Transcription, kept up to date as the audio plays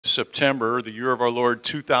September, the year of our Lord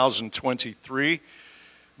 2023.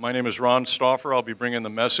 My name is Ron Stauffer. I'll be bringing the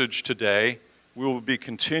message today. We will be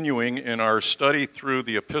continuing in our study through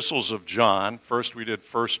the epistles of John. First we did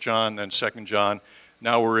 1 John, then 2 John.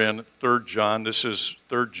 Now we're in 3 John. This is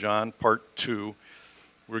 3 John, part 2.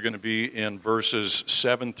 We're going to be in verses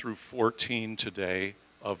 7 through 14 today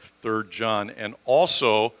of 3 John. And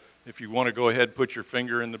also, if you want to go ahead, put your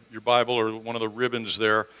finger in your Bible or one of the ribbons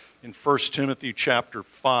there, in 1 Timothy chapter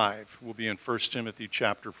 5. We'll be in 1 Timothy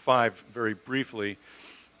chapter 5 very briefly,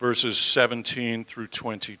 verses 17 through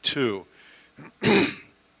 22.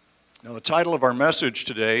 Now, the title of our message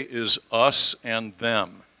today is Us and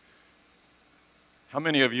Them. How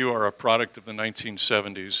many of you are a product of the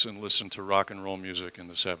 1970s and listened to rock and roll music in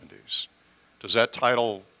the 70s? Does that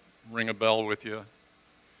title ring a bell with you?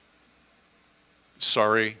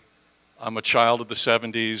 Sorry, I'm a child of the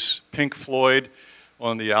 70s. Pink Floyd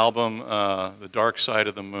on the album The Dark Side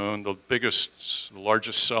of the Moon, the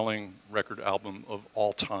largest selling record album of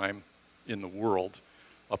all time in the world,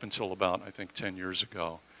 up until about, I think, 10 years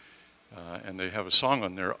ago. And they have a song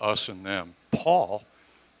on there, Us and Them. Paul,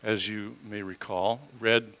 as you may recall,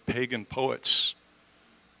 read pagan poets,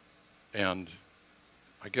 and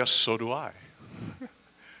I guess so do I.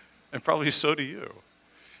 And probably so do you.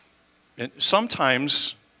 And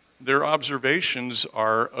sometimes their observations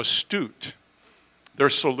are astute. Their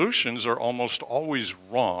solutions are almost always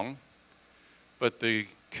wrong, but they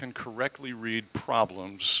can correctly read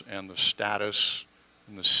problems and the status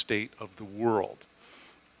and the state of the world.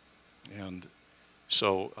 And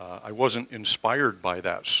so I wasn't inspired by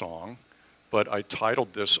that song, but I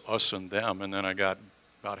titled this Us and Them, and then I got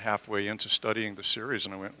about halfway into studying the series,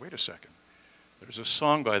 and I went, wait a second, there's a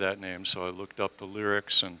song by that name, so I looked up the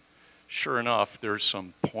lyrics, and sure enough, there's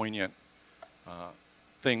some poignant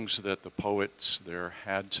things that the poets there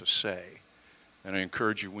had to say. And I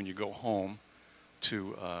encourage you when you go home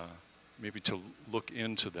to maybe to look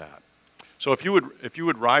into that. So if you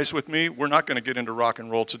would rise with me, we're not going to get into rock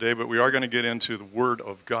and roll today, but we are going to get into the Word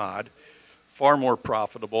of God, far more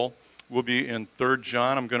profitable. We'll be in 3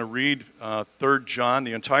 John. I'm going to read 3 John,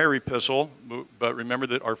 the entire epistle, but remember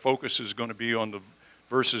that our focus is going to be on the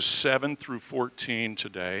verses 7 through 14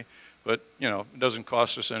 today. But, you know, it doesn't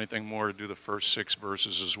cost us anything more to do the first 6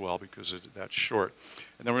 verses as well because that's short.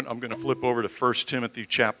 And then I'm going to flip over to 1 Timothy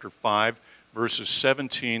chapter 5, verses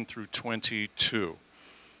 17 through 22.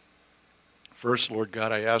 First, Lord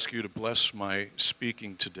God, I ask you to bless my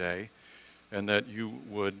speaking today and that you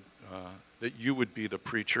would be the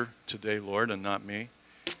preacher today, Lord, and not me.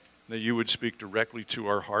 That you would speak directly to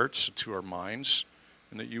our hearts, to our minds,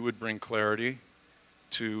 and that you would bring clarity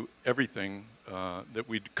to everything that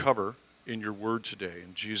we'd cover in your word today.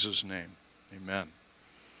 In Jesus' name, amen.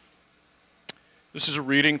 This is a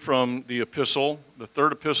reading from the epistle, the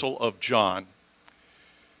 3rd epistle of John.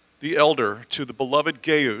 The elder, to the beloved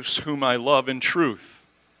Gaius, whom I love in truth.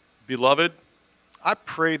 Beloved, I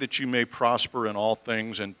pray that you may prosper in all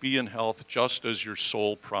things and be in health just as your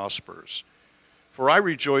soul prospers. For I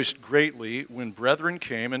rejoiced greatly when brethren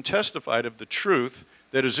came and testified of the truth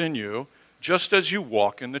that is in you, just as you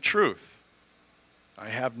walk in the truth. I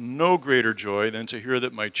have no greater joy than to hear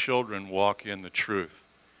that my children walk in the truth.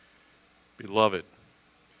 Beloved,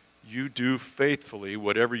 you do faithfully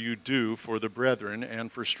whatever you do for the brethren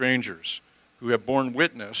and for strangers, who have borne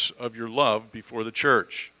witness of your love before the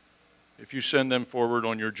church. If you send them forward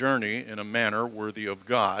on your journey in a manner worthy of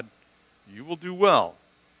God, you will do well,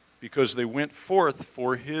 because they went forth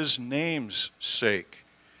for his name's sake,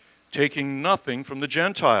 taking nothing from the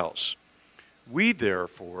Gentiles. We,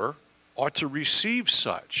 therefore, ought to receive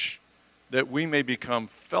such, that we may become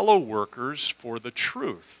fellow workers for the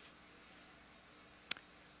truth.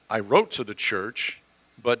 I wrote to the church,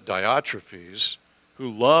 but Diotrephes,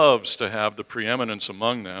 who loves to have the preeminence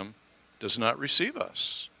among them, does not receive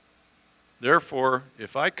us. Therefore,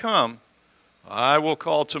 if I come, I will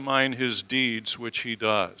call to mind his deeds which he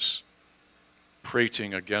does,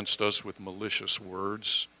 prating against us with malicious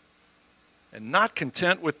words. And not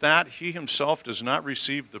content with that, he himself does not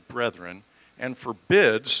receive the brethren and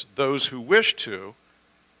forbids those who wish to,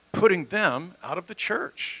 putting them out of the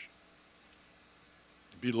church.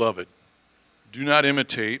 Beloved, do not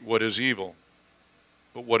imitate what is evil,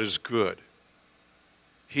 but what is good.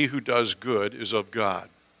 He who does good is of God,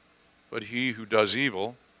 but he who does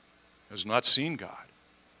evil has not seen God.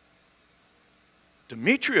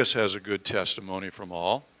 Demetrius has a good testimony from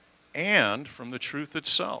all and from the truth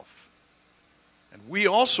itself. And we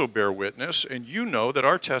also bear witness, and you know that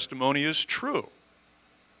our testimony is true.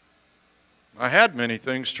 I had many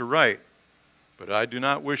things to write, but I do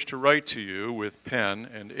not wish to write to you with pen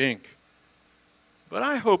and ink. But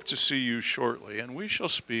I hope to see you shortly, and we shall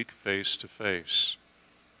speak face to face.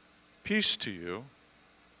 Peace to you.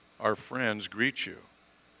 Our friends greet you.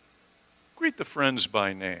 Greet the friends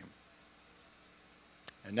by name.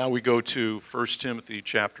 And now we go to 1 Timothy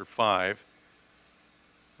chapter 5,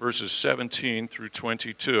 verses 17 through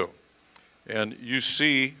 22. And you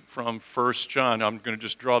see from 1 John, I'm going to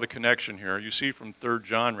just draw the connection here. You see from 3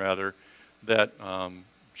 John, rather, that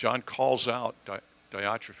John calls out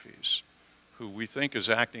Diotrephes, who we think is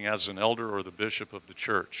acting as an elder or the bishop of the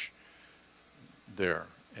church there.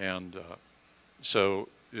 And so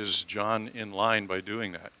is John in line by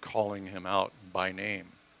doing that, calling him out by name?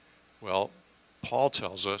 Well, Paul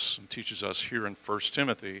tells us and teaches us here in 1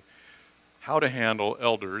 Timothy how to handle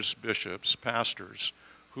elders, bishops, pastors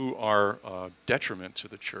who are detriment to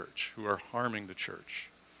the church, who are harming the church.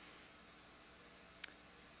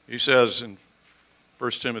 He says in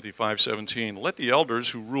 1 Timothy 5:17, "Let the elders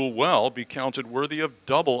who rule well be counted worthy of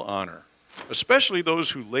double honor, especially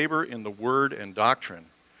those who labor in the word and doctrine.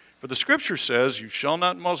 For the scripture says, 'You shall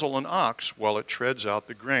not muzzle an ox while it treads out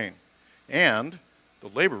the grain,' and the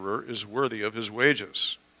laborer is worthy of his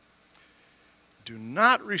wages. Do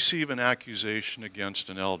not receive an accusation against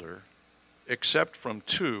an elder, except from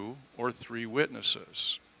 2 or 3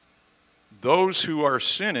 witnesses. Those who are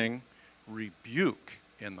sinning, rebuke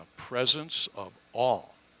in the presence of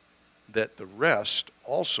all, that the rest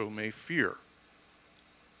also may fear.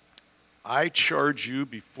 I charge you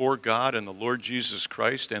before God and the Lord Jesus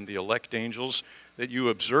Christ and the elect angels that you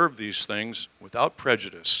observe these things without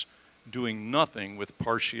prejudice, doing nothing with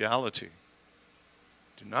partiality.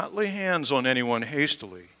 Do not lay hands on anyone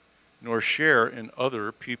hastily, nor share in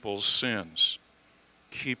other people's sins.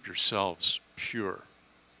 Keep yourselves pure."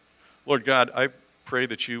 Lord God, I pray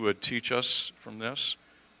that you would teach us from this,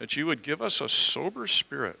 that you would give us a sober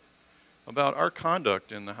spirit about our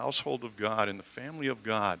conduct in the household of God, in the family of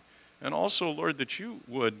God, and also, Lord, that you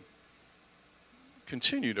would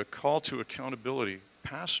continue to call to accountability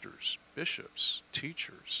pastors, bishops,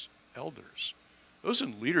 teachers, elders, those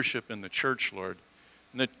in leadership in the church, Lord,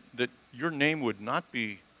 and that your name would not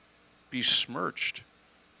be besmirched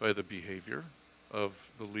by the behavior of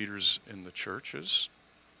the leaders in the churches,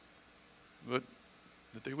 but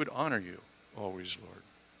that they would honor you always, Lord.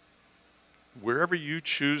 Wherever you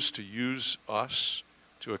choose to use us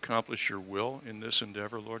to accomplish your will in this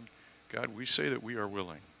endeavor, Lord, God, we say that we are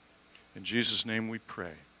willing. In Jesus' name we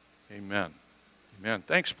pray. Amen. Amen.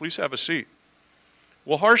 Thanks. Please have a seat.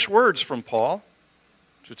 Well, harsh words from Paul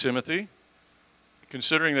to Timothy,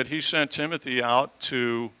 considering that he sent Timothy out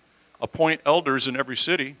to appoint elders in every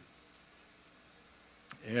city.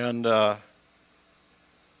 And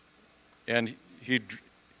he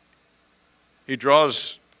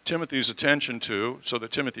draws Timothy's attention to, so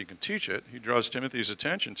that Timothy can teach it, he draws Timothy's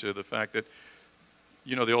attention to the fact that,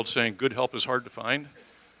 you know the old saying, good help is hard to find?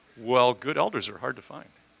 Well, good elders are hard to find.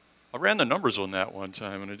 I ran the numbers on that one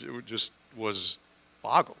time, and it just was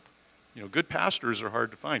boggled. You know, good pastors are hard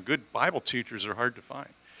to find. Good Bible teachers are hard to find.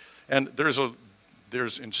 And there's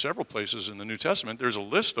in several places in the New Testament, there's a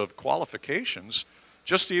list of qualifications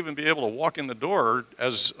just to even be able to walk in the door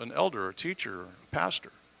as an elder, a teacher, a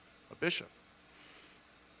pastor, a bishop.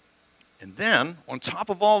 And then, on top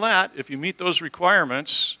of all that, if you meet those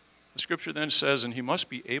requirements, the scripture then says, and he must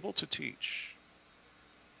be able to teach.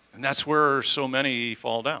 And that's where so many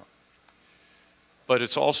fall down. But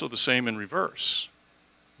it's also the same in reverse.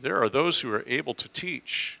 There are those who are able to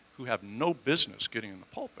teach who have no business getting in the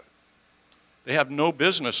pulpit. They have no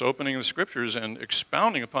business opening the scriptures and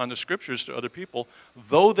expounding upon the scriptures to other people,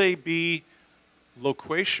 though they be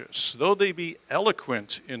loquacious, though they be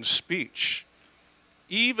eloquent in speech,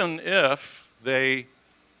 even if they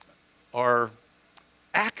are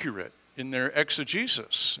accurate in their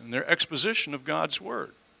exegesis, in their exposition of God's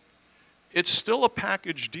word. It's still a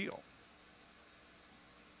package deal.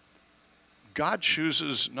 God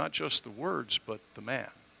chooses not just the words, but the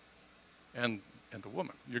man and the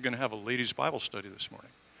woman. You're going to have a ladies' Bible study this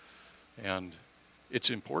morning. And it's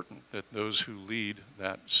important that those who lead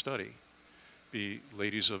that study be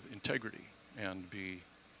ladies of integrity and be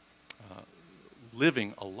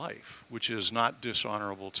living a life which is not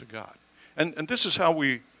dishonorable to God. And this is how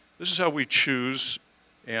we choose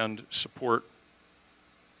and support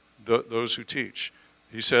those who teach.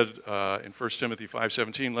 He said in 1 Timothy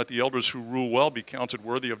 5:17, "Let the elders who rule well be counted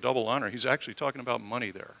worthy of double honor." He's actually talking about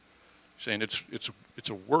money there, saying it's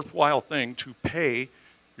a worthwhile thing to pay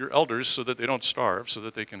your elders so that they don't starve, so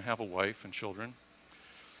that they can have a wife and children.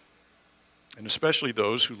 And especially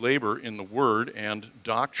those who labor in the word and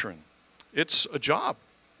doctrine. It's a job.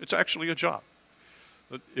 It's actually a job.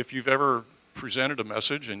 If you've ever presented a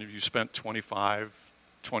message and you spent 25,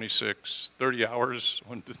 26, 30 hours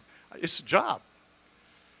on it's a job.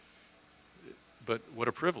 But what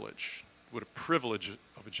a privilege. What a privilege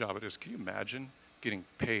of a job it is. Can you imagine getting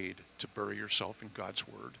paid to bury yourself in God's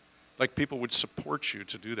word? Like people would support you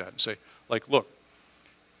to do that and say, like, look,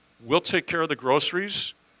 we'll take care of the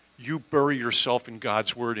groceries. You bury yourself in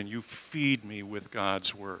God's word and you feed me with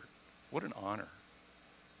God's word. What an honor.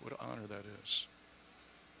 What an honor that is.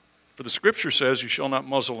 For the scripture says, you shall not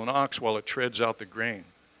muzzle an ox while it treads out the grain.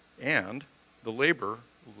 And the laborer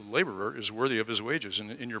is worthy of his wages.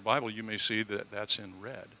 And in your Bible, you may see that that's in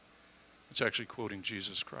red. It's actually quoting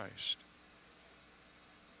Jesus Christ.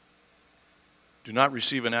 Do not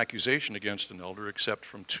receive an accusation against an elder except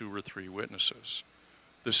from 2 or 3 witnesses.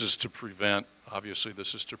 This is to prevent, obviously,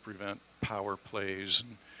 this is to prevent power plays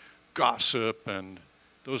and gossip and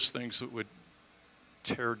those things that would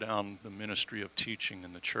tear down the ministry of teaching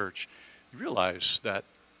in the church. You realize that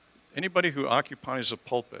anybody who occupies a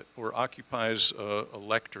pulpit or occupies a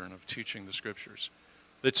lectern of teaching the scriptures,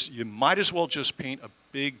 you might as well just paint a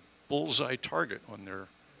big bullseye target on their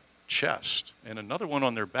chest and another one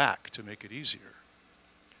on their back to make it easier.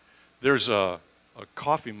 There's a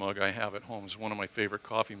coffee mug I have at home. It's one of my favorite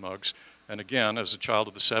coffee mugs. And again, as a child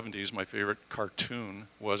of the 70s, my favorite cartoon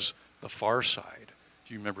was The Far Side.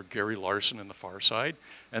 Do you remember Gary Larson in The Far Side?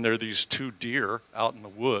 And there are these 2 deer out in the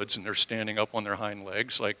woods, and they're standing up on their hind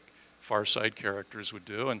legs like Far Side characters would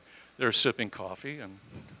do, and they're sipping coffee, and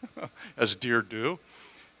as deer do.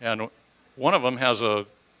 And one of them has a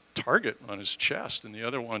target on his chest, and the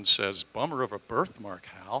other one says, "Bummer of a birthmark,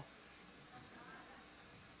 Hal."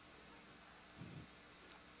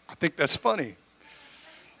 I think that's funny.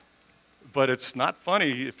 But it's not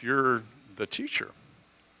funny if you're the teacher,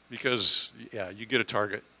 because yeah, you get a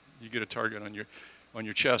target. You get a target on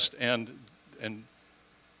your chest, and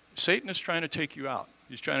Satan is trying to take you out.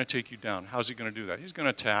 He's trying to take you down. How's he going to do that? He's going to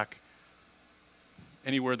attack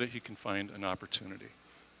anywhere that he can find an opportunity.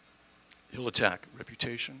 He'll attack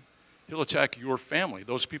reputation. He'll attack your family,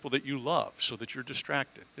 those people that you love, so that you're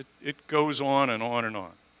distracted. It goes on and on and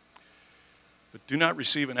on. But do not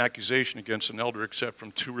receive an accusation against an elder except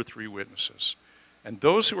from 2 or 3 witnesses. And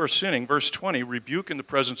those who are sinning, verse 20, rebuke in the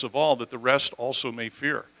presence of all, that the rest also may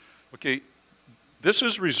fear. Okay, this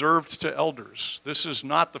is reserved to elders. This is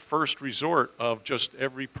not the first resort of just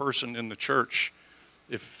every person in the church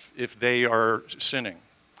if they are sinning.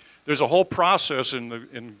 There's a whole process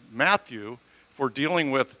in Matthew for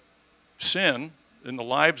dealing with sin in the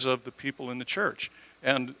lives of the people in the church.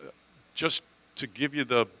 And just to give you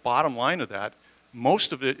the bottom line of that,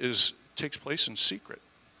 most of it takes place in secret.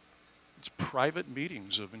 It's private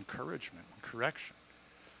meetings of encouragement and correction.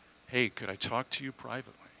 Hey, could I talk to you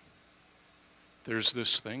privately? There's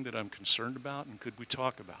this thing that I'm concerned about, and could we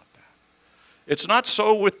talk about that? It's not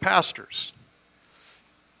so with pastors.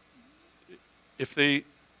 If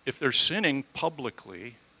they're sinning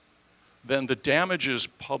publicly, then the damage is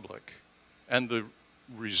public, and the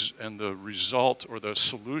result or the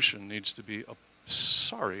solution needs to be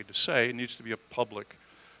needs to be a public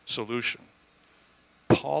solution.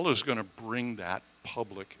 Paul is going to bring that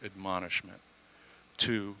public admonishment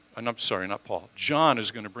John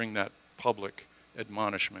is going to bring that public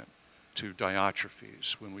admonishment to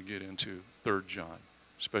Diotrephes when we get into 3 John,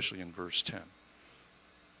 especially in verse 10.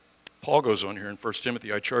 Paul goes on here in 1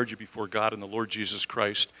 Timothy, I charge you before God and the Lord Jesus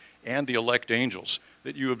Christ and the elect angels,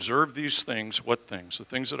 that you observe these things. What things? The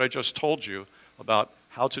things that I just told you about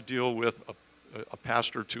how to deal with a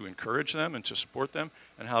pastor to encourage them and to support them,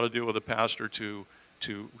 and how to deal with a pastor to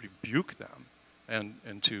rebuke them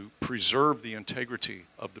and to preserve the integrity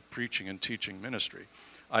of the preaching and teaching ministry.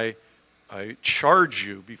 I charge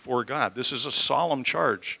you before God. This is a solemn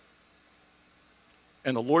charge.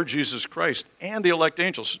 And the Lord Jesus Christ and the elect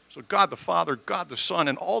angels, so God the Father, God the Son,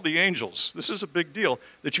 and all the angels. This is a big deal,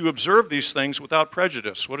 that you observe these things without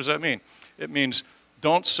prejudice. What does that mean? It means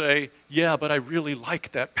don't say, yeah, but I really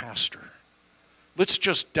like that pastor. Let's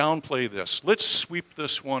just downplay this. Let's sweep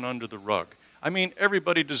this one under the rug. I mean,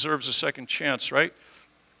 everybody deserves a second chance, right?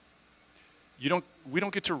 We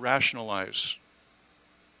don't get to rationalize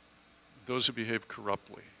those who behave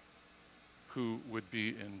corruptly, who would be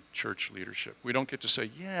in church leadership. We don't get to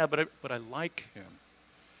say, yeah, but I like him.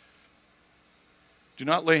 Do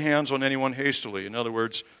not lay hands on anyone hastily. In other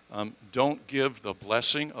words, don't give the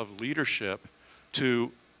blessing of leadership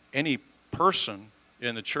to any person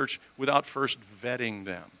in the church without first vetting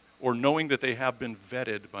them or knowing that they have been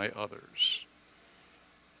vetted by others.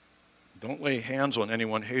 Don't lay hands on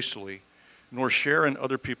anyone hastily, nor share in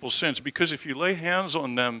other people's sins. Because if you lay hands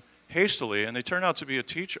on them hastily and they turn out to be a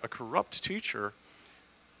corrupt teacher,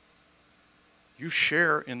 You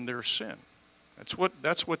share in their sin. That's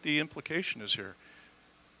what the implication is here.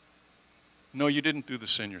 No, you didn't do the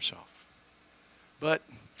sin yourself. But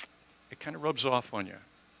it kind of rubs off on you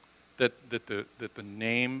that the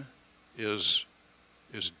name is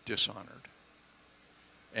dishonored.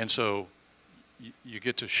 And so you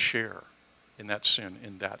get to share in that sin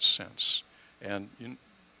in that sense. And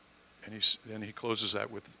then he closes that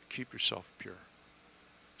with, keep yourself pure.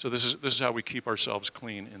 So this is how we keep ourselves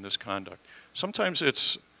clean in this conduct. Sometimes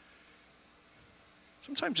it's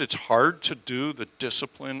hard to do the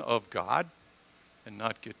discipline of God and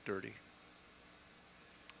not get dirty.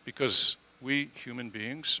 Because we human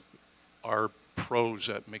beings are pros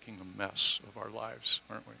at making a mess of our lives,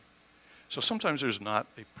 aren't we? So sometimes there's not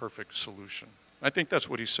a perfect solution. I think that's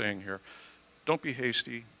what he's saying here. Don't be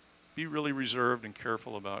hasty. Be really reserved and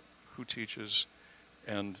careful about who teaches,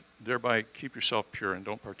 and thereby keep yourself pure and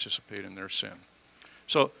don't participate in their sin.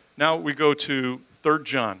 So now we go to 3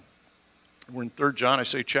 John. We're in 3 John. I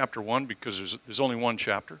say chapter 1 because there's only one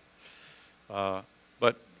chapter.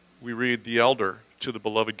 But we read, the elder to the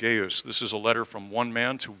beloved Gaius. This is a letter from one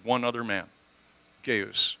man to one other man.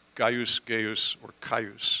 Gaius, Gaius, or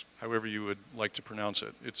Caius, however you would like to pronounce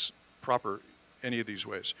it. It's proper any of these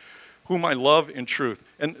ways. Whom I love in truth.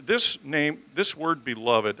 And this word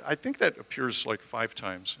beloved, I think that appears like 5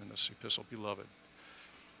 times in this epistle, beloved.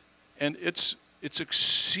 And it's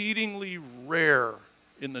exceedingly rare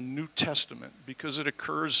in the New Testament because it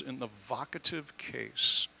occurs in the vocative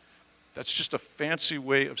case. That's just a fancy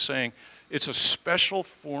way of saying it's a special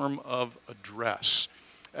form of address.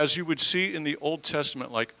 As you would see in the Old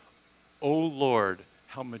Testament, like, O Lord,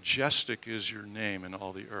 how majestic is your name in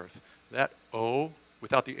all the earth. That O,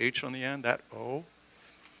 without the H on the end, that O,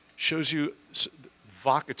 shows you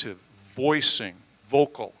vocative, voicing,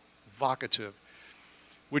 vocal, vocative,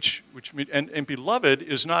 which and beloved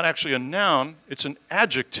is not actually a noun, it's an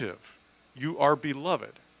adjective. You are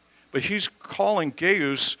beloved. But he's calling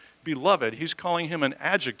Gaius beloved. He's calling him an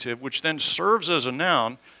adjective, which then serves as a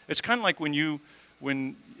noun. It's kind of like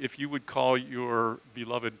if you would call your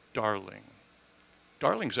beloved darling.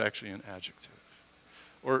 Darling's actually an adjective.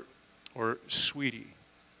 Or sweetie.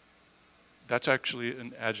 That's actually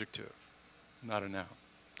an adjective, not a noun.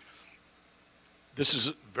 This is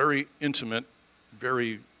a very intimate,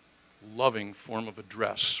 very loving form of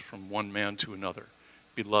address from one man to another.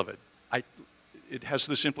 Beloved. It has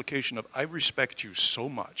this implication of, I respect you so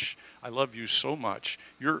much. I love you so much.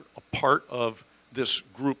 You're a part of this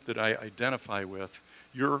group that I identify with.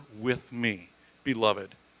 You're with me,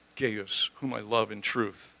 beloved Gaius, whom I love in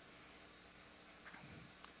truth.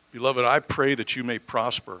 Beloved, I pray that you may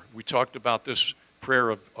prosper. We talked about this prayer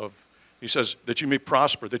of he says, that you may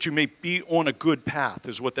prosper, that you may be on a good path,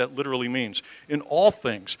 is what that literally means. In all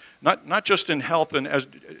things, not just in health and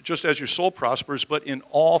just as your soul prospers, but in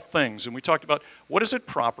all things. And we talked about what is it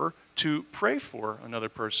proper to pray for another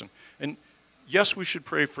person. And yes, we should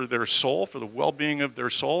pray for their soul, for the well-being of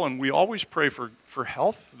their soul, and we always pray for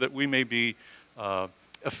health, that we may be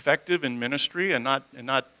effective in ministry and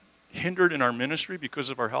not hindered in our ministry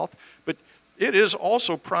because of our health. But it is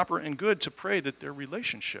also proper and good to pray that their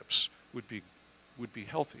relationships would be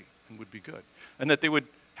healthy and would be good. And that they would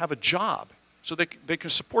have a job so they can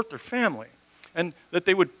support their family. And that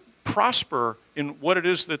they would prosper in what it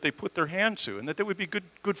is that they put their hand to. And that they would be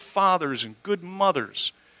good fathers and good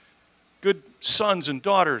mothers, good sons and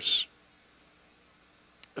daughters,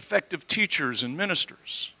 effective teachers and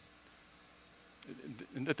ministers.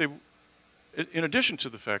 And that they, in addition to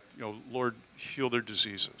the fact, Lord, heal their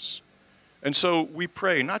diseases. And so we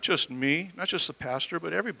pray, not just me, not just the pastor,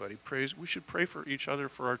 but everybody prays. We should pray for each other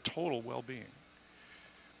for our total well-being.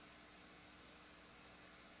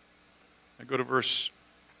 I go to verse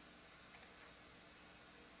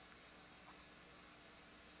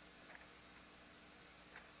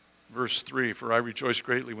 3, for I rejoiced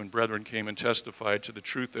greatly when brethren came and testified to the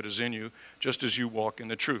truth that is in you, just as you walk in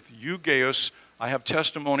the truth. You, Gaius, I have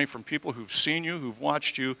testimony from people who've seen you, who've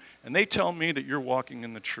watched you, and they tell me that you're walking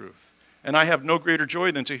in the truth. And I have no greater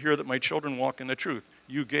joy than to hear that my children walk in the truth.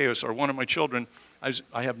 You, Gaius, are one of my children.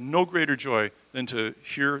 I have no greater joy than to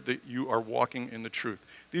hear that you are walking in the truth.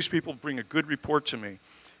 These people bring a good report to me.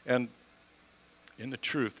 And in the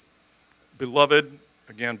truth, beloved,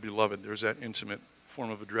 again, beloved, there's that intimate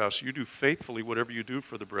form of address. You do faithfully whatever you do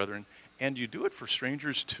for the brethren, and you do it for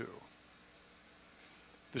strangers too.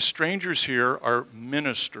 The strangers here are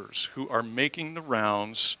ministers who are making the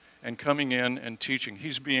rounds and coming in and teaching.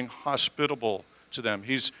 He's being hospitable to them.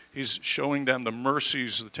 He's showing them the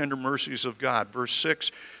mercies, the tender mercies of God. Verse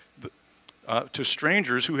 6, to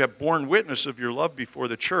strangers who have borne witness of your love before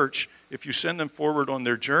the church, if you send them forward on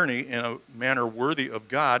their journey in a manner worthy of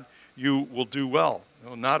God, you will do well.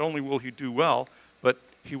 Not only will he do well, but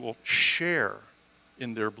he will share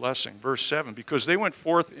in their blessing. Verse 7, because they went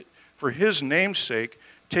forth for his name's sake,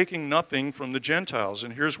 taking nothing from the Gentiles.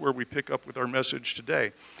 And here's where we pick up with our message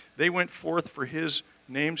today. They went forth for his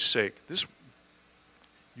name's sake.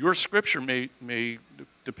 Your scripture may,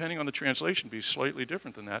 depending on the translation, be slightly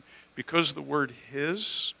different than that. Because the word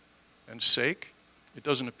his and sake, it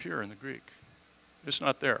doesn't appear in the Greek. It's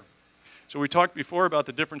not there. So we talked before about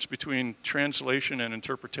the difference between translation and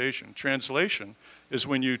interpretation. Translation is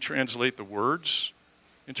when you translate the words.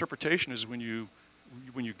 Interpretation is when you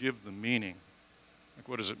give the meaning. Like,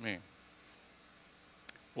 what does it mean?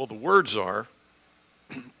 Well, the words are,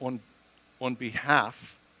 on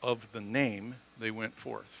behalf of the name, they went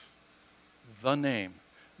forth. The name.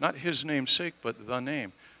 Not his name's sake, but the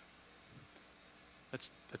name.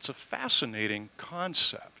 That's a fascinating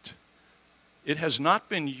concept. It has not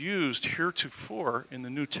been used heretofore in the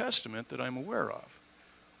New Testament that I'm aware of.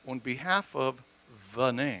 On behalf of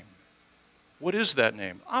the name. What is that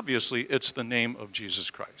name? Obviously, it's the name of Jesus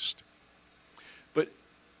Christ. But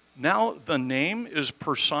now the name is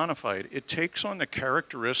personified. It takes on the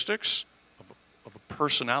characteristics of a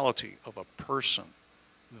personality, of a person.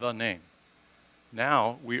 The name.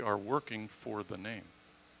 Now we are working for the name.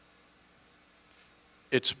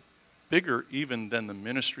 It's bigger even than the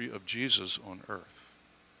ministry of Jesus on earth.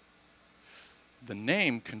 The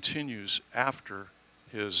name continues after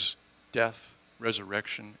his death,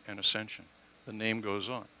 resurrection, and ascension. The name goes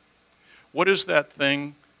on. What is that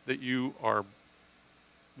thing that you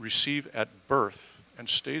receive at birth and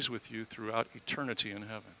stays with you throughout eternity in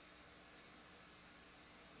heaven?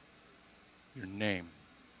 Your name.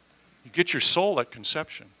 You get your soul at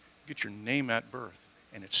conception. You get your name at birth,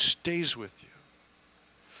 and it stays with you.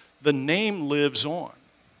 The name lives on.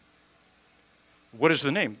 What is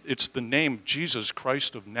the name? It's the name Jesus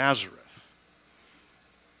Christ of Nazareth.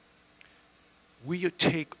 We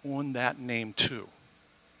take on that name too.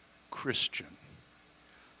 Christian.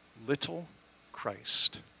 Little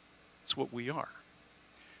Christ. That's what we are.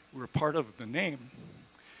 We're a part of the name.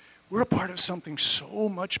 We're a part of something so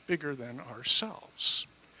much bigger than ourselves.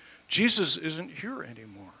 Jesus isn't here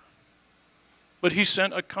anymore. But he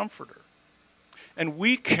sent a comforter. And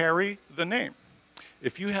we carry the name.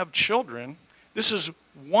 If you have children, this is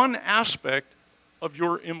one aspect of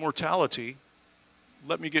your immortality.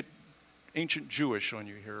 Let me get ancient Jewish on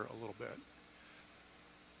you here a little bit.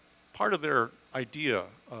 Part of their idea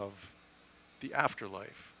of the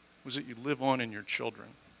afterlife was that you live on in your children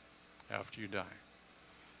after you die.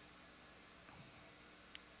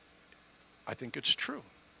 I think it's true.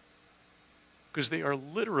 Because they are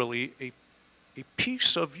literally a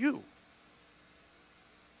piece of you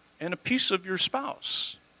and a piece of your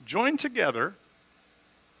spouse joined together,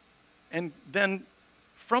 and then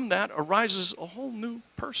from that arises a whole new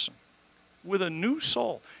person with a new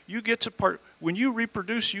soul. You get to when you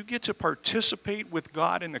reproduce, you get to participate with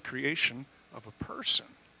God in the creation of a person.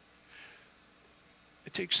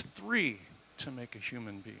 It takes three to make a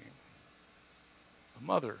human being: a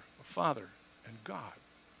mother, a father, and God.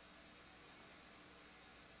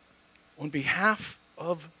 On behalf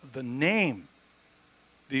of the name,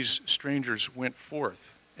 these strangers went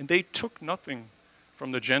forth, and they took nothing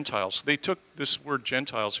from the Gentiles. They took, this word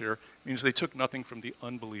Gentiles here means they took nothing from the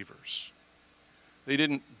unbelievers. They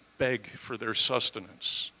didn't beg for their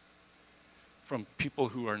sustenance from people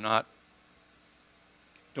who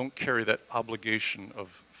don't carry that obligation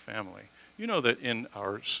of family. You know that in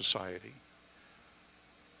our society,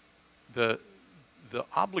 the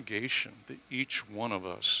obligation that each one of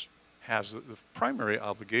us has, the primary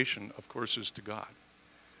obligation, of course, is to God.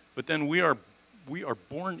 But then we are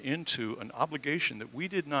born into an obligation that we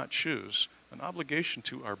did not choose, an obligation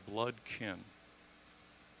to our blood kin.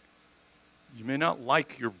 You may not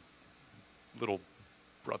like your little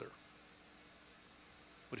brother,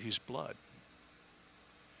 but he's blood.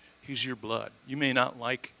 He's your blood. You may not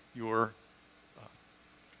like your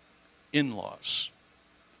in-laws,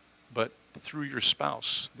 but through your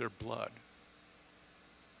spouse, they're blood.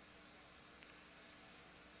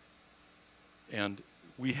 And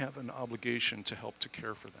we have an obligation to help to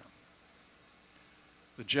care for them.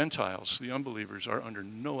 The Gentiles, the unbelievers, are under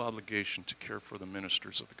no obligation to care for the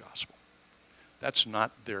ministers of the gospel. That's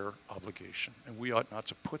not their obligation, and we ought not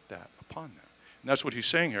to put that upon them. And that's what he's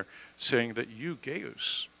saying here, saying that you,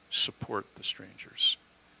 Gaius, support the strangers.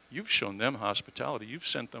 You've shown them hospitality. You've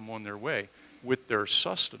sent them on their way with their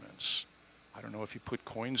sustenance. I don't know if you put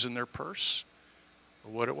coins in their purse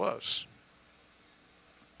or what it was.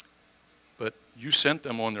 You sent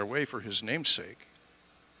them on their way for his name's sake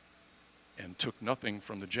and took nothing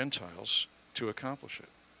from the Gentiles to accomplish it.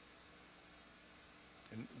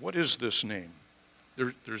 And what is this name?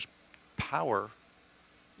 There's power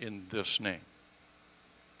in this name.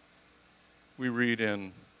 We read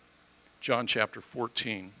in John chapter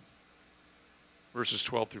 14, verses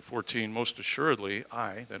 12 through 14, most assuredly,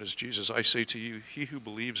 I, that is Jesus, I say to you, he who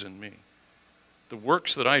believes in me, the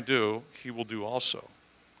works that I do, he will do also.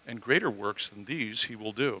 And greater works than these he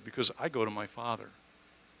will do, because I go to my Father.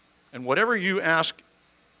 And whatever you ask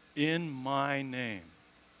in my name,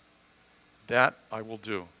 that I will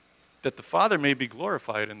do, that the Father may be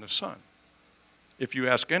glorified in the Son. If you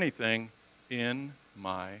ask anything in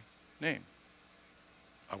my name,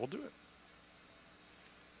 I will do it.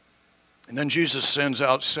 And then Jesus sends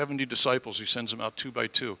out 70 disciples. He sends them out 2 by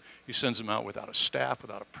 2. He sends them out without a staff,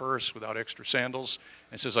 without a purse, without extra sandals,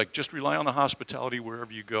 and says, like, just rely on the hospitality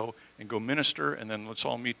wherever you go and go minister, and then let's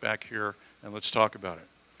all meet back here and let's talk about it.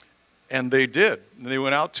 And they did. And they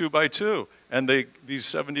went out 2 by 2. And these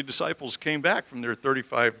 70 disciples came back from their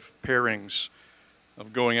 35 pairings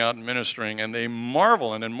of going out and ministering, and they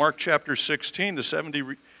marvel. And in Mark chapter 16, the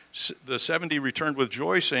 70 returned with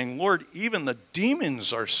joy, saying, Lord, even the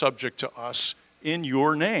demons are subject to us in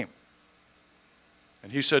your name.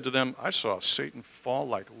 And he said to them, I saw Satan fall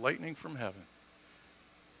like lightning from heaven.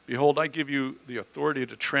 Behold, I give you the authority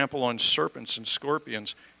to trample on serpents and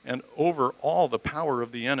scorpions and over all the power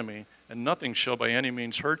of the enemy, and nothing shall by any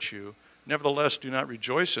means hurt you. Nevertheless, do not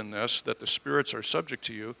rejoice in this, that the spirits are subject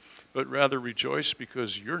to you, but rather rejoice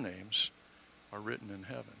because your names are written in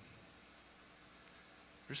heaven.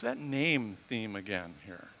 There's that name theme again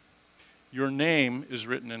here. Your name is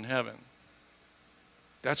written in heaven.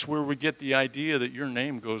 That's where we get the idea that your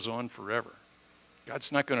name goes on forever.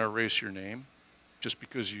 God's not going to erase your name just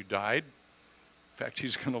because you died. In fact,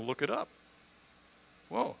 he's going to look it up.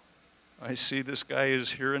 Whoa, I see this guy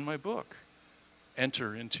is here in my book.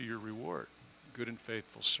 Enter into your reward, good and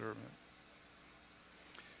faithful servant.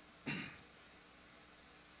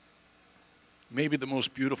 Maybe the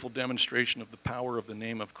most beautiful demonstration of the power of the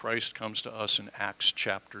name of Christ comes to us in Acts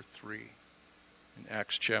chapter 3. In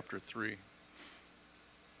Acts chapter 3.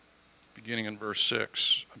 Beginning in verse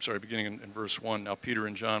 1. Now Peter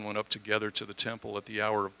and John went up together to the temple at the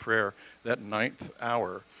hour of prayer, that 9th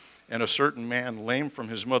hour. And a certain man, lame from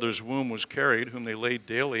his mother's womb, was carried, whom they laid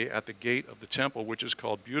daily at the gate of the temple, which is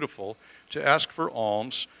called Beautiful, to ask for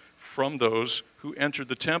alms from those who entered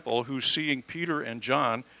the temple, who, seeing Peter and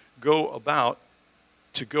John go about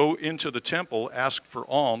to go into the temple, asked for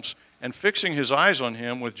alms. And fixing his eyes on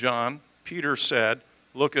him with John, Peter said,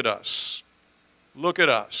 Look at us. Look at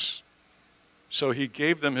us. So he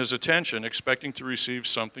gave them his attention, expecting to receive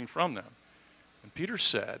something from them. And Peter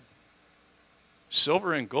said,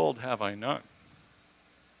 Silver and gold have I none.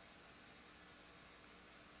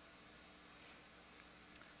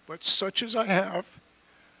 But such as I have,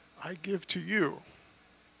 I give to you.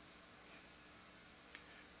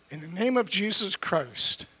 In the name of Jesus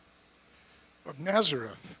Christ of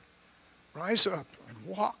Nazareth, rise up and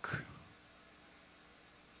walk.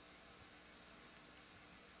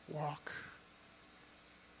 Walk.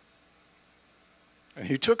 And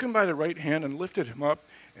he took him by the right hand and lifted him up,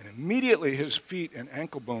 and immediately his feet and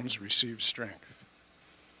ankle bones received strength.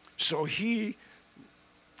 So he,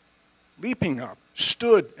 leaping up,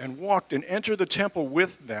 stood and walked and entered the temple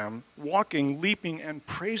with them, walking, leaping, and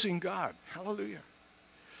praising God. Hallelujah.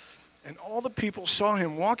 And all the people saw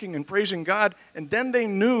him walking and praising God, and then they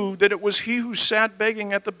knew that it was he who sat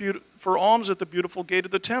begging for alms at the beautiful gate of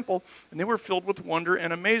the temple, and they were filled with wonder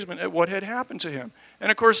and amazement at what had happened to him. And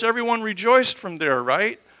of course, everyone rejoiced from there,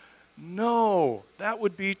 right? No, that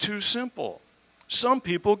would be too simple. Some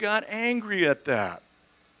people got angry at that.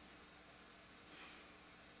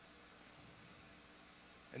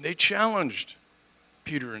 And they challenged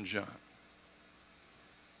Peter and John.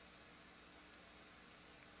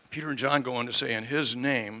 Peter and John go on to say, in his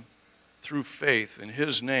name, through faith in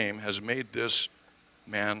his name, has made this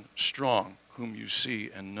man strong, whom you see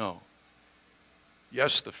and know.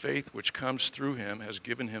 Yes, the faith which comes through him has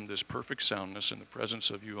given him this perfect soundness in the presence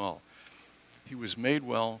of you all. He was made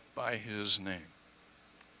well by his name,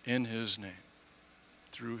 in his name,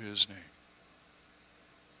 through his name.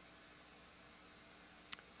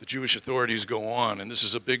 The Jewish authorities go on, and this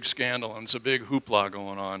is a big scandal, and it's a big hoopla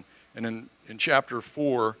going on. And in chapter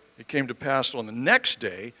 4, it came to pass on the next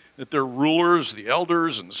day that their rulers, the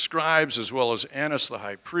elders and the scribes, as well as Annas the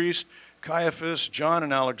high priest, Caiaphas, John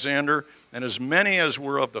and Alexander, and as many as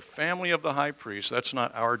were of the family of the high priest, that's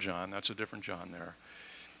not our John, that's a different John there,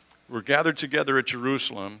 were gathered together at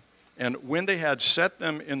Jerusalem. And when they had set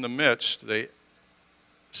them in the midst, they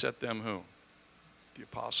Set them who? The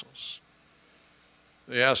apostles.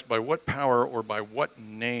 They asked, by what power or by what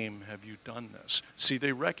name have you done this? See,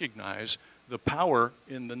 they recognize the power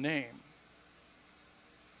in the name.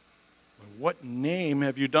 By what name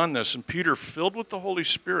have you done this? And Peter, filled with the Holy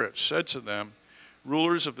Spirit, said to them,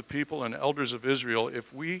 rulers of the people and elders of Israel,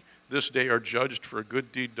 if we this day are judged for a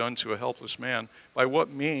good deed done to a helpless man, by what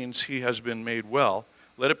means he has been made well,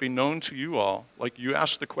 let it be known to you all. Like you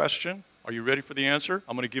asked the question, are you ready for the answer?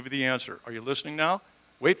 I'm going to give you the answer. Are you listening now?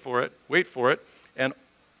 Wait for it. Wait for it. And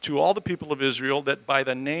to all the people of Israel, that by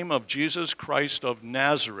the name of Jesus Christ of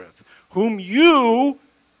Nazareth, whom you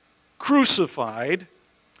crucified,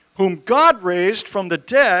 whom God raised from the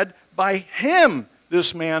dead, by him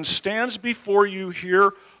this man stands before you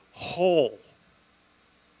here whole.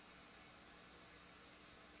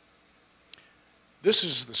 This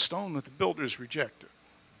is the stone that the builders rejected,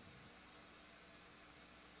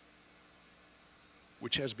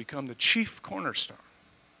 which has become the chief cornerstone.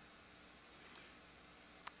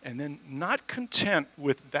 And then, not content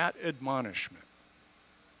with that admonishment,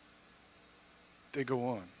 they go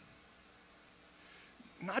on.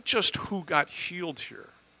 Not just who got healed here,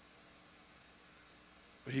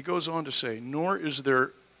 but he goes on to say, nor is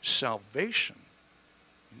there salvation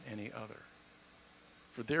in any other.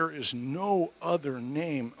 For there is no other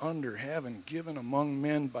name under heaven given among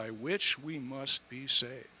men by which we must be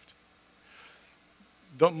saved.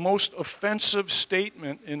 The most offensive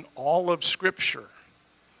statement in all of Scripture.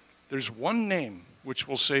 There's one name which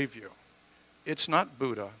will save you. It's not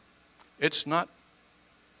Buddha. It's not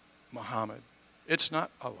Muhammad. It's not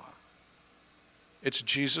Allah. It's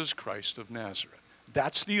Jesus Christ of Nazareth.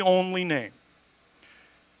 That's the only name.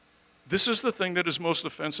 This is the thing that is most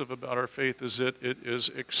offensive about our faith, is that it is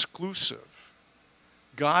exclusive.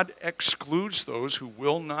 God excludes those who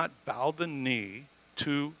will not bow the knee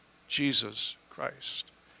to Jesus Christ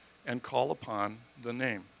and call upon the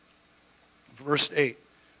name. Verse 8,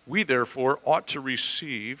 we therefore ought to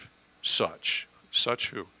receive such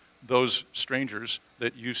who? Those strangers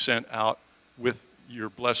that you sent out with your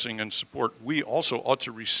blessing and support. We also ought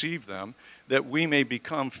to receive them, that we may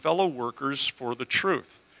become fellow workers for the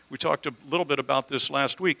truth. We talked a little bit about this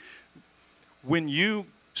last week. When you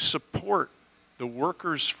support the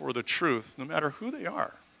workers for the truth, no matter who they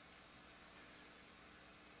are,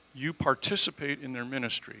 you participate in their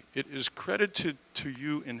ministry. It is credited to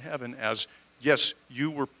you in heaven as, yes,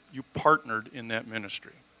 you partnered in that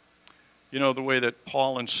ministry. You know, the way that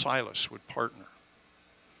Paul and Silas would partner.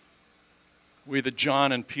 The way that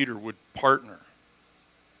John and Peter would partner.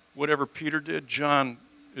 Whatever Peter did, John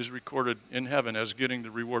is recorded in heaven as getting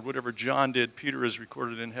the reward. Whatever John did, Peter is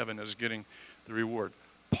recorded in heaven as getting the reward.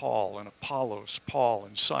 Paul and Apollos, Paul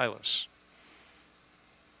and Silas.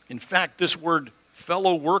 In fact, this word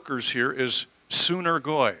fellow workers here is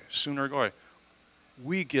synergoi. Synergoi.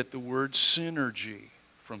 We get the word synergy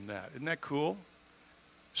from that. Isn't that cool?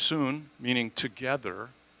 Sun, meaning together.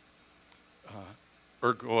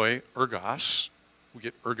 Ergoi, ergos. We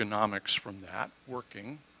get ergonomics from that,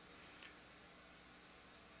 working.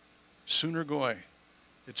 Synergoi.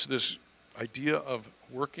 It's this idea of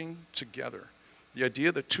working together. The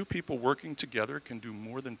idea that two people working together can do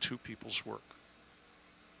more than two people's work.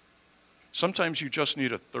 Sometimes you just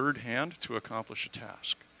need a third hand to accomplish a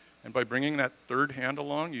task. And by bringing that third hand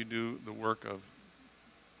along, you do the work of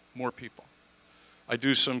more people. I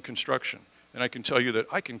do some construction, and I can tell you that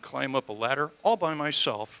I can climb up a ladder all by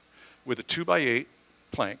myself with a 2x8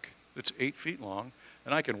 plank that's 8 feet long,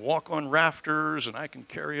 and I can walk on rafters, and I can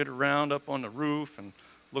carry it around up on the roof and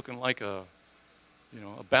looking like a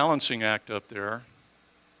balancing act up there,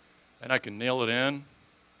 and I can nail it in.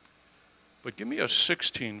 But give me a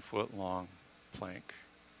 16-foot long plank,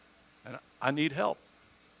 and I need help.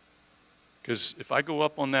 Because if I go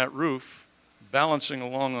up on that roof, balancing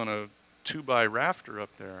along on a 2x rafter up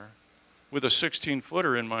there, with a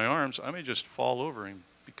 16-footer in my arms, I may just fall over and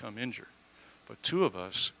become injured. But two of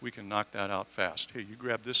us, we can knock that out fast. Hey, you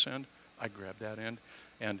grab this end, I grab that end,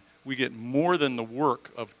 and we get more than the work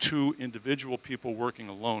of two individual people working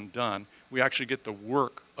alone done. We actually get the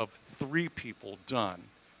work of 3 people done.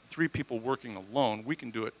 3 people working alone, we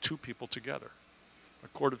can do it 2 people together. A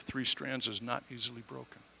cord of 3 strands is not easily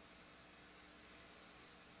broken.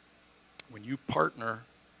 When you partner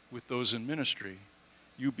with those in ministry,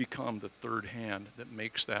 you become the third hand that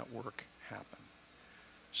makes that work happen.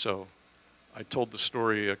 So I told the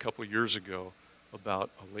story a couple years ago about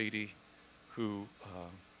a lady who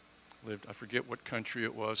lived, I forget what country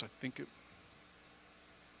it was. I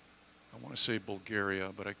want to say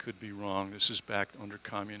Bulgaria, but I could be wrong. This is back under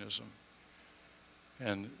communism.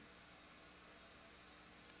 And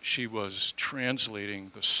she was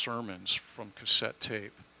translating the sermons from cassette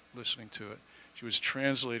tape, listening to it. She was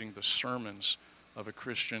translating the sermons of a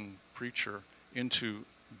Christian preacher into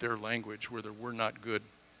their language where there were not good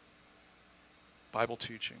Bible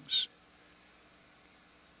teachings.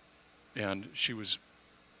 And she was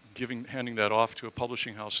handing that off to a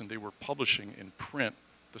publishing house, and they were publishing in print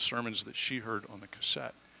the sermons that she heard on the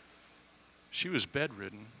cassette. She was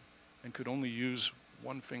bedridden and could only use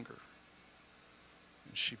one finger.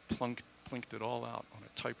 And she plinked it all out on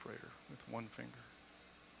a typewriter with one finger.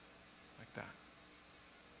 Like that.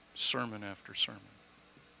 Sermon after sermon.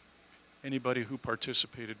 Anybody who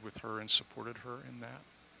participated with her and supported her in that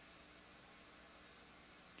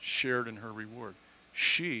shared in her reward.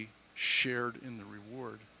 She shared in the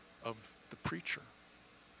reward of the preacher.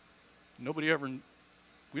 We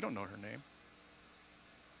don't know her name.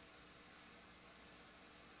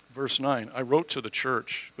 Verse 9, I wrote to the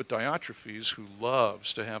church, but Diotrephes, who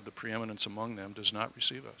loves to have the preeminence among them, does not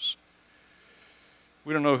receive us.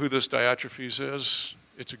 We don't know who this Diotrephes is.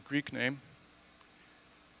 It's a Greek name.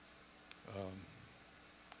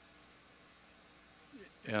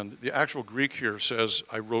 And the actual Greek here says,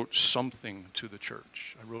 I wrote something to the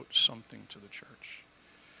church. I wrote something to the church.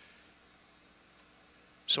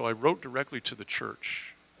 So I wrote directly to the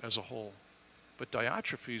church as a whole. But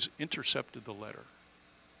Diotrephes intercepted the letter.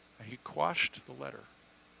 And he quashed the letter.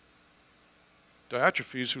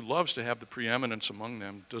 Diotrephes, who loves to have the preeminence among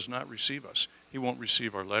them, does not receive us. He won't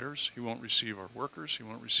receive our letters. He won't receive our workers. He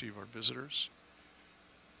won't receive our visitors.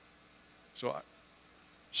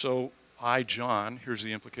 So I, John, here's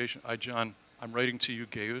the implication. I, John, I'm writing to you,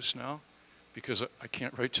 Gaius, now, because I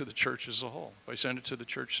can't write to the church as a whole. If I send it to the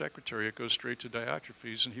church secretary, it goes straight to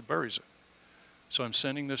Diotrephes, and he buries it. So I'm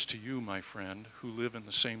sending this to you, my friend, who live in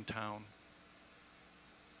the same town.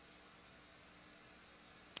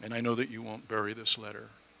 And I know that you won't bury this letter.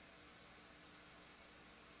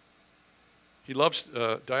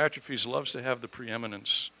 Diotrephes loves to have the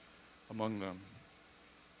preeminence among them.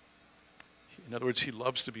 In other words, he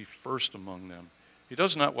loves to be first among them. He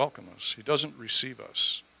does not welcome us. He doesn't receive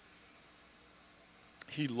us.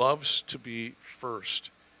 He loves to be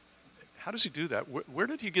first. How does he do that? Where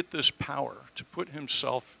did he get this power to put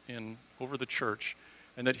himself in over the church,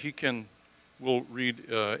 and that he can, we'll read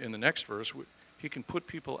in the next verse, he can put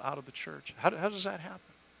people out of the church? How does that happen?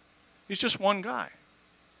 He's just one guy.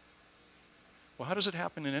 Well, how does it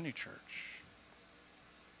happen in any church?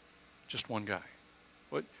 Just one guy.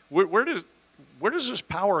 Where does this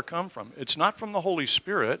power come from? It's not from the Holy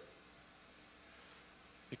Spirit.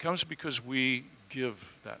 It comes because we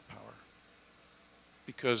give that power.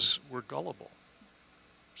 Because we're gullible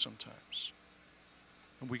sometimes.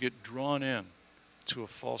 And we get drawn in to a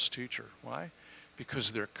false teacher. Why?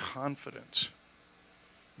 Because they're confident.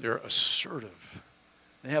 They're assertive.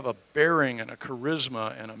 They have a bearing and a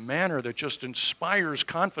charisma and a manner that just inspires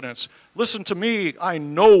confidence. Listen to me, I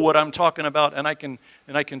know what I'm talking about, and I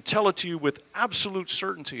can tell it to you with absolute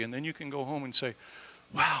certainty. And then you can go home and say,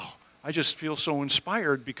 wow, I just feel so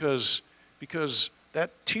inspired because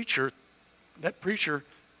that teacher, that preacher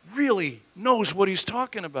really knows what he's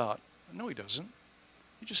talking about. No, he doesn't.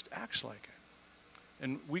 He just acts like it.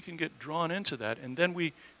 And we can get drawn into that, and then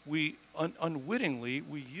we unwittingly,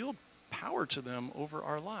 we yield power to them over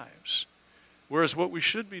our lives. Whereas what we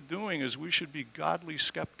should be doing is we should be godly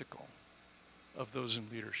skeptical of those in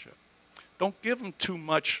leadership. Don't give them too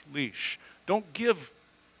much leash. Don't give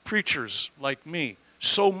preachers like me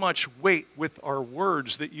so much weight with our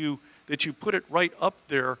words that you put it right up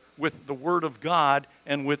there with the Word of God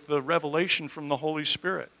and with the revelation from the Holy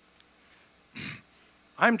Spirit.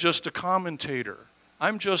 I'm just a commentator.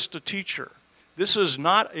 I'm just a teacher. This is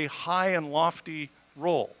not a high and lofty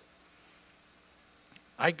role.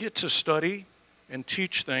 I get to study and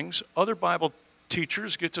teach things. Other Bible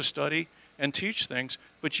teachers get to study and teach things.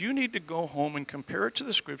 But you need to go home and compare it to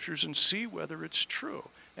the Scriptures and see whether it's true.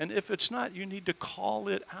 And if it's not, you need to call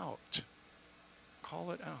it out.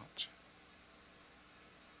 Call it out.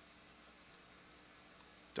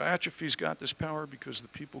 Diotrephes got this power because the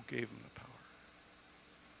people gave him the power.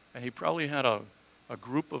 And he probably had a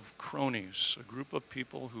group of cronies, a group of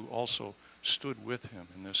people who also stood with him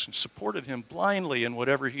in this and supported him blindly in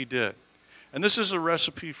whatever he did. And this is a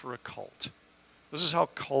recipe for a cult. This is how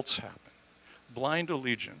cults happen. Blind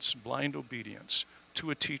allegiance, blind obedience to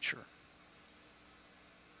a teacher.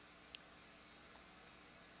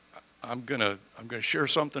 I'm gonna share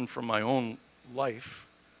something from my own life.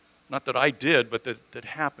 Not that I did, but that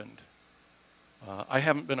happened. I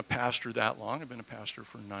haven't been a pastor that long. I've been a pastor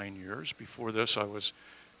for 9 years. Before this, I was,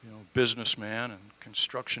 businessman and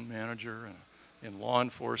construction manager and in law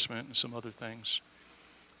enforcement and some other things.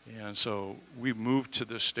 And so we moved to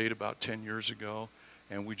this state about 10 years ago,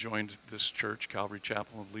 and we joined this church, Calvary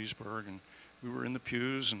Chapel of Leesburg, and we were in the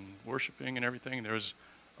pews and worshiping and everything. There was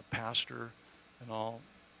a pastor and all.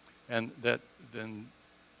 And then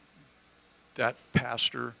that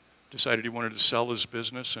pastor decided he wanted to sell his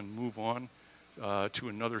business and move on to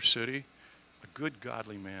another city. A good,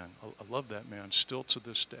 godly man. I love that man still to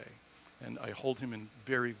this day. And I hold him in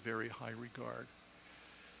very, very high regard.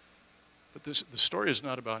 But the story is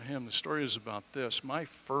not about him. The story is about this. My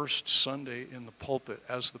first Sunday in the pulpit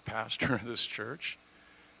as the pastor of this church,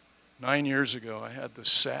 9 years ago, I had the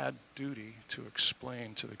sad duty to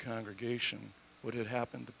explain to the congregation what had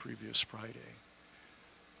happened the previous Friday.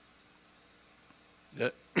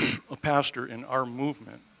 That a pastor in our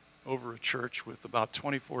movement over a church with about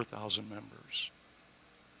 24,000 members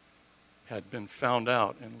had been found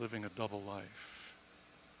out in living a double life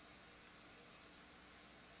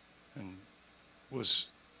and was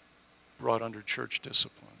brought under church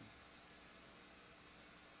discipline.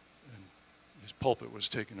 And his pulpit was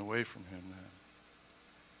taken away from him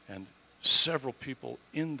then. And several people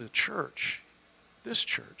in the church, this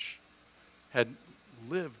church, had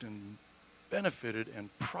lived and benefited and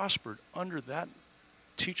prospered under that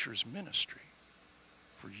teacher's ministry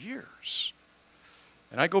for years.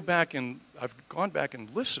 And I've gone back and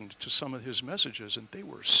listened to some of his messages, and they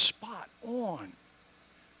were spot on.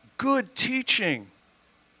 Good teaching.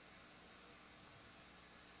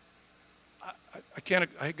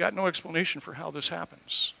 I got no explanation for how this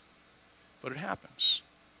happens, but it happens.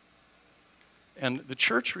 And the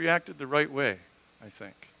church reacted the right way, I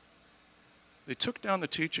think. They took down the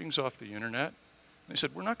teachings off the internet. They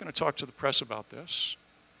said, we're not going to talk to the press about this.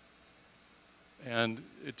 And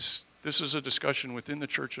this is a discussion within the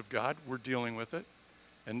Church of God. We're dealing with it.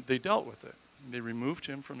 And they dealt with it. They removed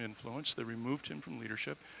him from influence. They removed him from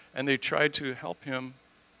leadership. And they tried to help him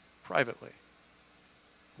privately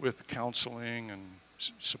with counseling and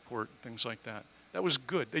support, things like that. That was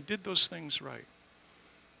good. They did those things right.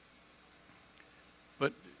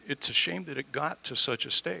 But it's a shame that it got to such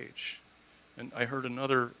a stage. And I heard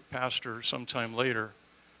another pastor sometime later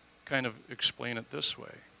kind of explain it this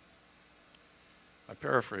way. I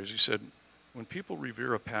paraphrase. He said, when people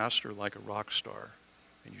revere a pastor like a rock star,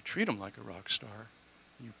 and you treat him like a rock star,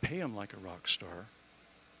 and you pay him like a rock star,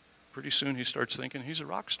 pretty soon he starts thinking he's a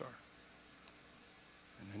rock star.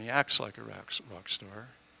 And then he acts like a rock star.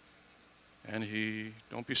 And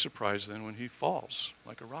don't be surprised then when he falls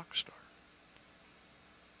like a rock star.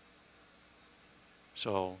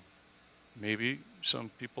 So maybe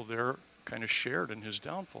some people there kind of shared in his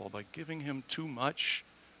downfall by giving him too much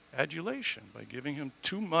adulation, by giving him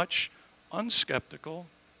too much unskeptical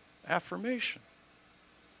affirmation.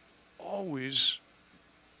 Always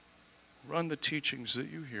run the teachings that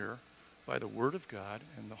you hear by the Word of God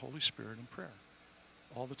and the Holy Spirit in prayer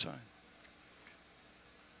all the time.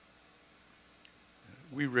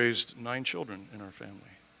 We raised 9 children in our family.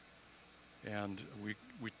 And we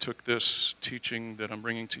took this teaching that I'm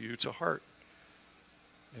bringing to you to heart,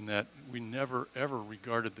 in that we never, ever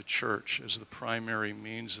regarded the church as the primary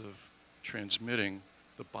means of transmitting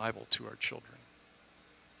the Bible to our children.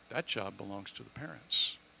 That job belongs to the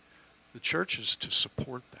parents. The church is to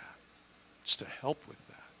support that. It's to help with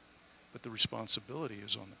that. But the responsibility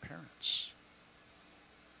is on the parents.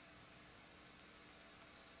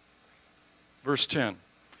 Verse 10.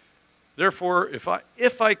 Therefore,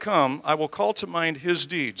 if I come, I will call to mind his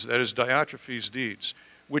deeds, that is Diotrephes' deeds,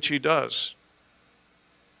 which he does,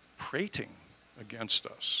 prating against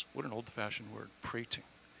us. What an old-fashioned word, prating.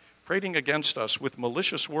 Prating against us with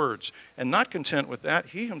malicious words, and not content with that,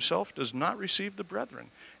 he himself does not receive the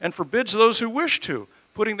brethren, and forbids those who wish to,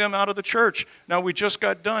 putting them out of the church. Now, we just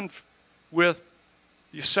got done with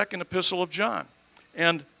the second epistle of John.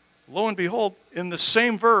 And lo and behold, in the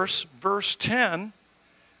same verse, verse 10,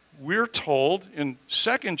 we're told in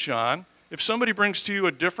 2 John, if somebody brings to you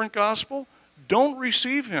a different gospel, don't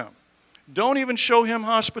receive him. Don't even show him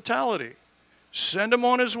hospitality. Send him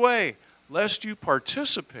on his way, lest you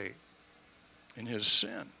participate in his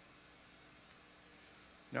sin.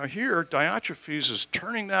 Now here, Diotrephes is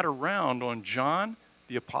turning that around on John,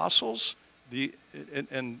 the apostles,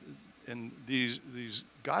 and these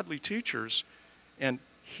godly teachers, and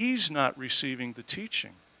he's not receiving the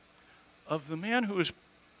teaching of the man who is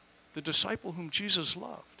the disciple whom Jesus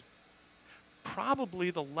loved. Probably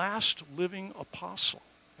the last living apostle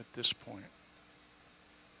at this point.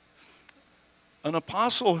 An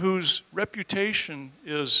apostle whose reputation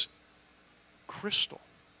is crystal.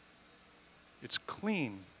 It's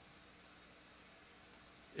clean.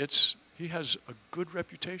 He has a good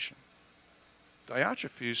reputation.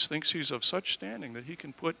 Diotrephes thinks he's of such standing that he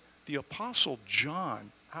can put the apostle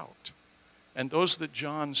John out and those that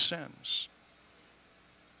John sends.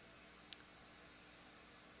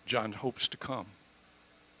 John hopes to come.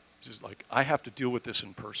 He's like, I have to deal with this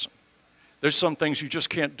in person. There's some things you just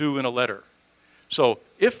can't do in a letter. So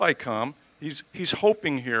if I come, he's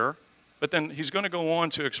hoping here, but then he's going to go on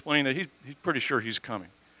to explain that he's pretty sure he's coming.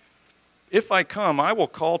 If I come, I will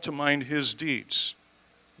call to mind his deeds,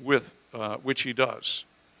 with which he does.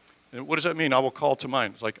 And what does that mean? I will call to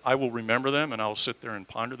mind. It's like I will remember them and I will sit there and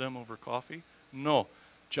ponder them over coffee? No.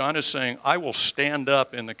 John is saying, I will stand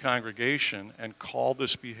up in the congregation and call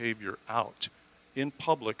this behavior out in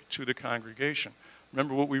public to the congregation.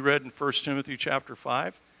 Remember what we read in 1 Timothy chapter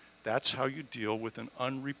 5? That's how you deal with an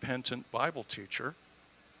unrepentant Bible teacher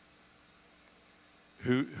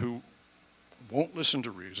who won't listen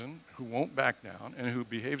to reason, who won't back down, and who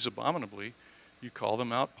behaves abominably. You call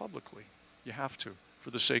them out publicly. You have to,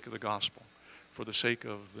 for the sake of the gospel, for the sake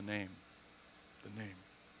of the name. The name.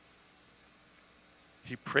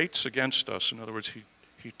 He prates against us. In other words,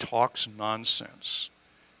 he talks nonsense.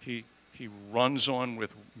 He runs on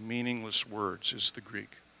with meaningless words, is the Greek.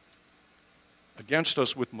 Against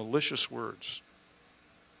us with malicious words.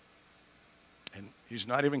 And he's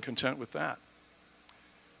not even content with that.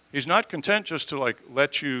 He's not content just to like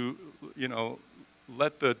let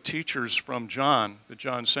the teachers from John, that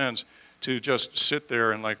John sends, to just sit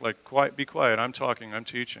there and quiet, be quiet, I'm talking, I'm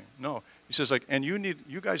teaching. No, he says and you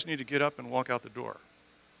guys need to get up and walk out the door.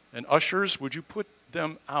 And ushers, would you put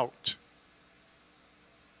them out?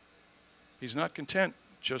 He's not content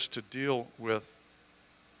just to deal with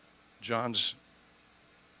John's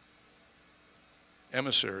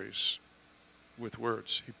emissaries with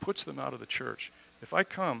words. He puts them out of the church. If I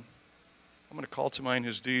come, I'm going to call to mind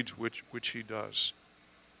his deeds, which he does,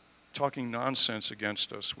 talking nonsense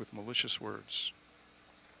against us with malicious words.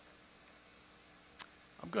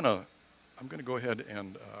 I'm going to go ahead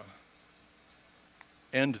and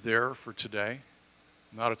end there for today.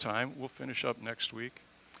 I'm out of time. We'll finish up next week.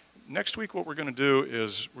 Next week, what we're going to do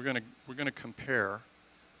is we're going to compare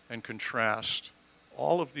and contrast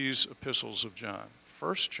all of these epistles of John: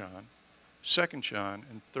 1 John, 2 John,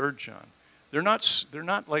 and 3 John. They're not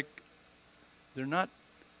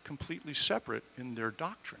completely separate in their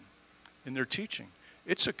doctrine, in their teaching.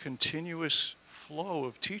 It's a continuous flow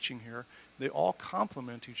of teaching here. They all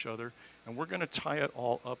complement each other, and we're going to tie it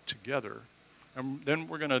all up together. And then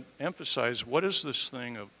we're going to emphasize what is this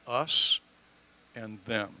thing of us and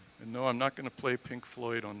them. And no, I'm not going to play Pink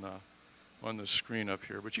Floyd on the screen up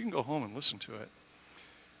here, but you can go home and listen to it.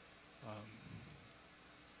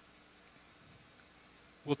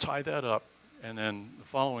 We'll tie that up, and then the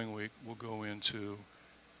following week we'll go into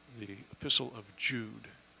the Epistle of Jude.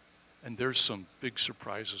 And there's some big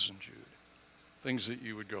surprises in Jude. Things that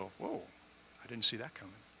you would go, whoa, I didn't see that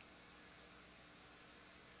coming.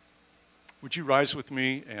 Would you rise with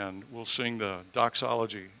me, and we'll sing the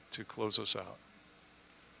doxology to close us out.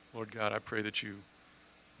 Lord God, I pray that you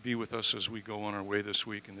be with us as we go on our way this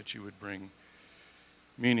week, and that you would bring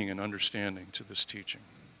meaning and understanding to this teaching.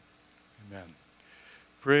 Amen.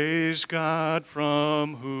 Praise God,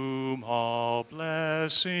 from whom all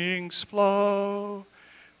blessings flow.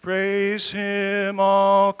 Praise him,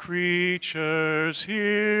 all creatures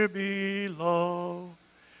here below.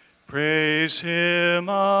 Praise him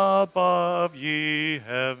above, ye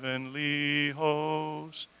heavenly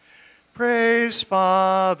host. Praise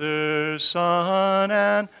Father, Son,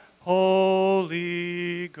 and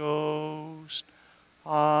Holy Ghost.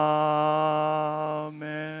 Amen.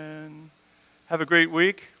 Have a great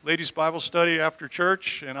week. Ladies' Bible study after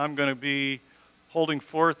church, and I'm going to be holding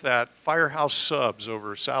forth at Firehouse Subs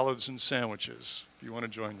over salads and sandwiches, if you want to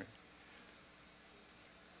join me.